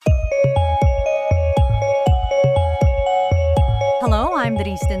I'm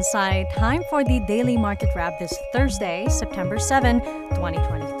Denise Dinsay. Time for the Daily Market Wrap this Thursday, September 7,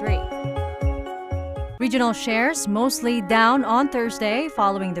 2023. Regional shares mostly down on Thursday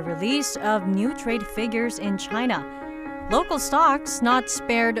following the release of new trade figures in China. Local stocks not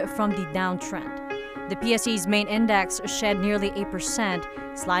spared from the downtrend. The PSE's main index shed nearly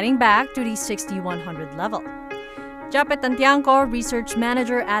 8%, sliding back to the 6,100 level. Japet Tantiangco, research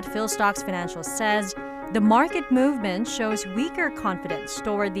manager at PhilStocks Financial, says the market movement shows weaker confidence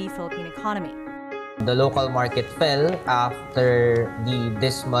toward the Philippine economy. The local market fell after the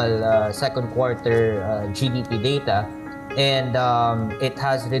dismal second quarter GDP data, and it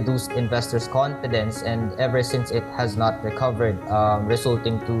has reduced investors' confidence, and ever since it has not recovered,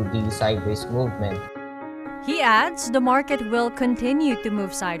 resulting to the sideways movement. He adds the market will continue to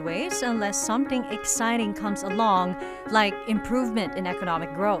move sideways unless something exciting comes along, like improvement in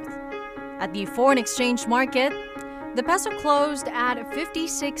economic growth. At the foreign exchange market, the peso closed at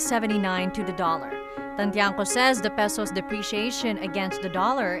 56.79 to the dollar. Tantiangco says the peso's depreciation against the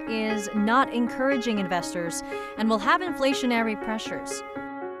dollar is not encouraging investors and will have inflationary pressures.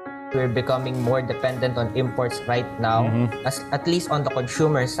 We're becoming more dependent on imports right now, at least on the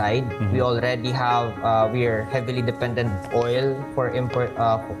consumer side. We already have, we're heavily dependent on oil for import,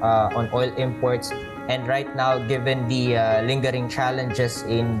 on oil imports. And right now, given the lingering challenges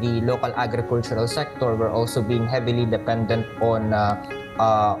in the local agricultural sector, we're also being heavily dependent on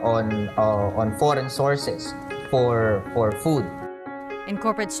foreign sources for food. In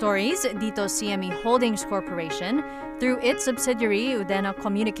corporate stories, Dito CME Holdings Corporation, through its subsidiary Udena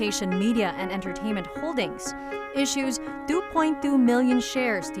Communication Media and Entertainment Holdings, issues 2.2 million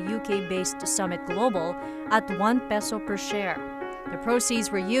shares to UK-based Summit Global at 1 peso per share. The proceeds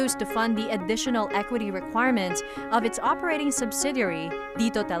were used to fund the additional equity requirements of its operating subsidiary,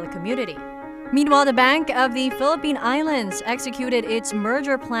 Dito Telecommunity. Meanwhile, the Bank of the Philippine Islands executed its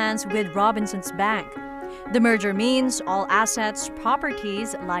merger plans with Robinsons Bank. The merger means all assets,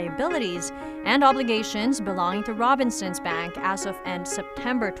 properties, liabilities, and obligations belonging to Robinsons Bank as of end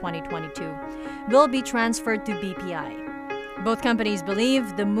September 2022 will be transferred to BPI. Both companies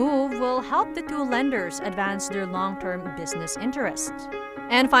believe the move will help the two lenders advance their long-term business interests.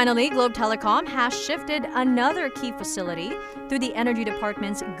 And finally, Globe Telecom has shifted another key facility to the Energy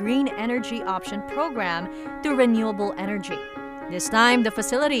Department's Green Energy Option Program to renewable energy. This time, the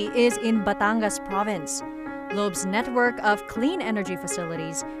facility is in Batangas Province. Globe's network of clean energy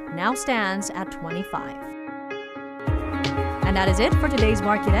facilities now stands at 25. And that is it for today's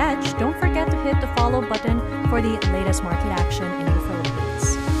Market Edge. Don't forget to hit the follow button for the latest market action in your phone.